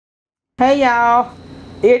Hey y'all,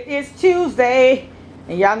 it is Tuesday,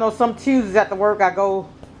 and y'all know some Tuesdays after work I go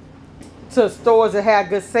to stores that have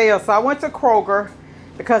good sales. So I went to Kroger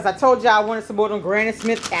because I told y'all I wanted some more of them Granny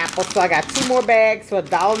Smith apples. So I got 2 more bags for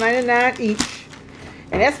 $1.99 each,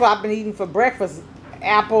 and that's what I've been eating for breakfast: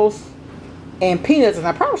 apples and peanuts. And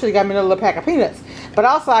I probably should have got me another little pack of peanuts. But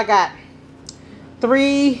also I got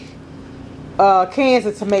 3 cans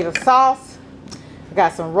of tomato sauce. I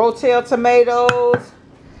got some Rotel tomatoes.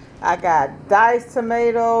 I got diced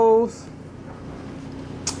tomatoes.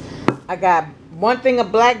 I got 1 thing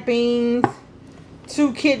of black beans,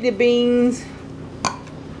 2 kidney beans,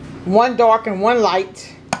 1 dark and 1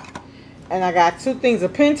 light. And I got 2 things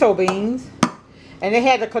of pinto beans. And they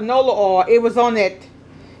had the canola oil. It was on that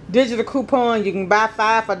digital coupon. You can buy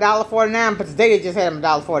 5 for $1.49, but today they just had them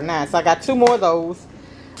 $1.49. So I got 2 more of those.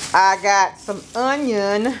 I got some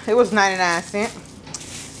onion. It was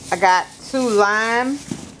 99¢. I got 2 lime.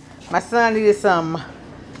 My son needed some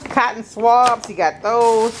cotton swabs. He got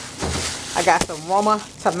those. I got some Roma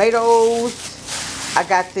tomatoes. I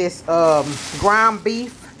got this ground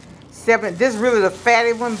beef. This is really the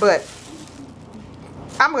fatty one, but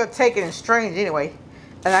I'm going to take it and strain it anyway.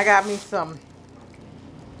 And I got me some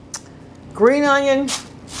green onion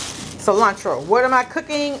cilantro. What am I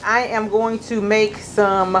cooking? I am going to make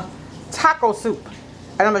some taco soup.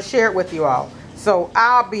 And I'm going to share it with you all. So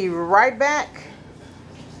I'll be right back.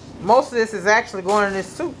 Most of this is actually going in this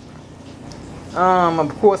soup.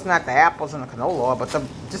 Of course, not the apples and the canola oil, but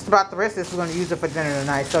just about the rest of this we're going to use it for dinner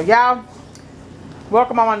tonight. So y'all,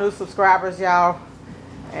 welcome all my new subscribers, y'all,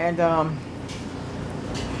 and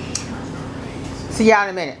see y'all in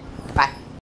a minute.